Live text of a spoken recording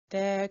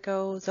There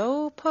goes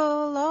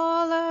Opal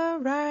all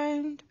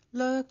around,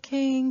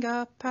 looking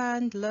up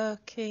and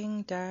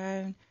looking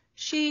down.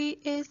 She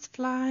is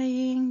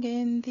flying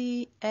in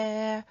the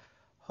air,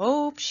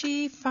 hope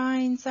she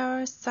finds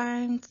our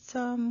sound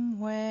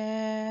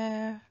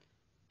somewhere.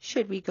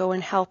 Should we go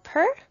and help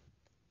her?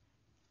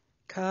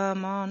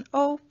 Come on,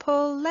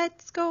 Opal,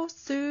 let's go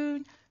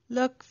soon,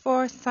 look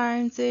for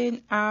sounds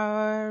in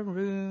our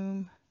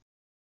room.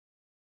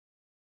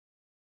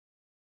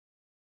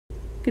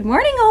 Good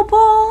morning,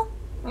 Opal.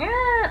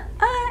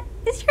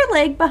 Is your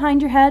leg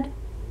behind your head?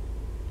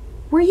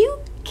 Were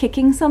you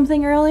kicking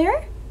something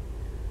earlier?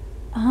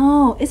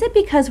 Oh, is it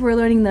because we're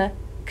learning the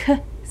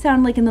k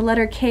sound like in the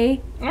letter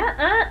K?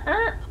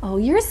 Oh,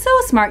 you're so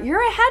smart.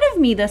 You're ahead of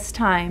me this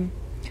time.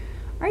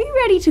 Are you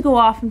ready to go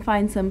off and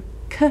find some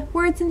k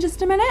words in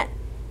just a minute?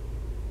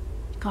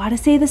 Gotta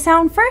say the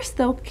sound first,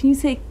 though. Can you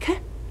say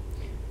k?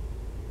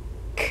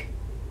 K.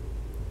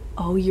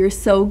 Oh, you're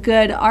so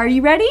good. Are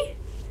you ready?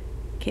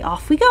 Okay,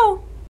 off we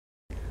go.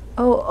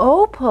 Oh,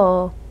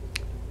 Opal,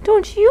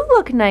 don't you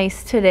look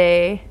nice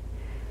today?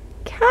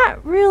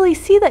 Can't really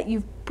see that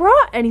you've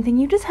brought anything.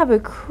 You just have a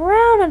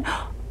crown on.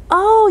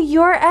 Oh,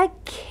 you're a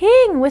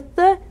king with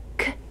the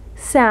k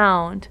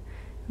sound.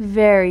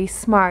 Very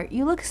smart.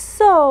 You look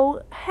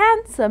so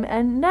handsome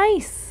and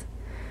nice.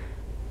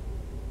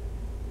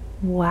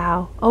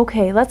 Wow.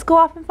 Okay, let's go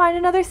off and find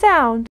another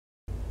sound.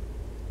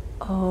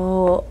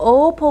 Oh,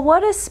 Opal,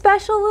 what a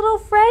special little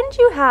friend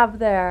you have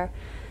there.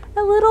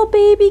 A little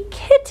baby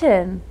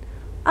kitten.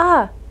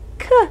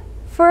 K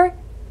for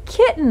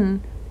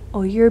kitten.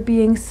 Oh, you're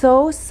being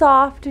so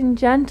soft and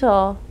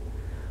gentle.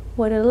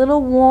 What a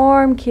little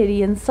warm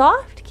kitty and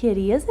soft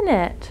kitty, isn't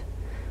it?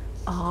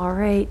 All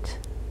right,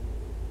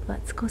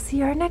 let's go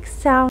see our next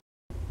sound.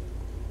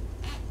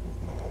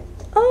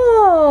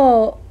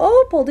 Oh,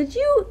 Opal, did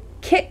you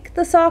kick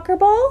the soccer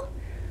ball?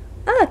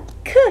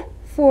 K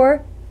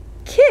for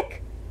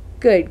kick.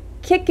 Good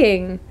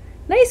kicking.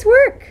 Nice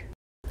work.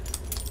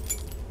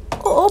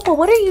 Oh, Opal,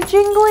 what are you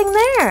jingling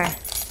there?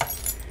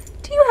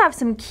 Do you have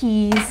some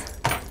keys?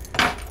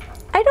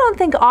 I don't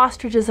think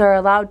ostriches are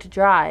allowed to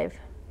drive.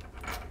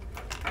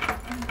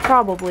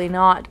 Probably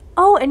not.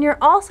 Oh, and you're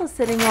also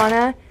sitting on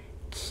a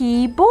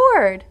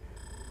keyboard.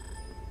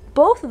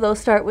 Both of those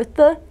start with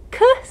the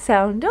k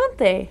sound, don't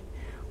they?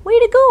 Way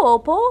to go,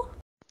 Opal.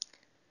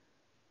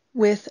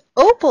 With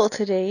Opal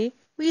today,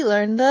 we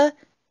learned the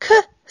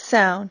k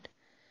sound.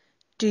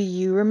 Do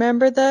you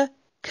remember the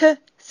k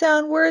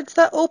sound words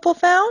that Opal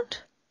found?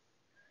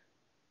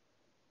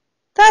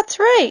 That's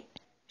right.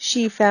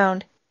 She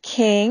found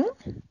king,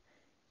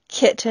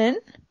 kitten,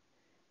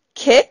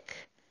 kick,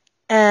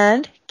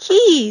 and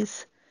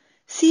keys.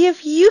 See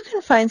if you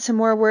can find some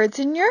more words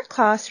in your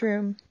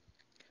classroom.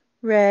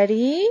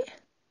 Ready?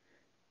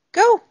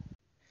 Go!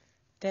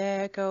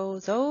 There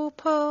goes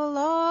Opal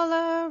all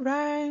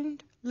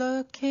around,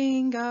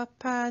 looking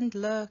up and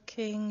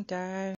looking down.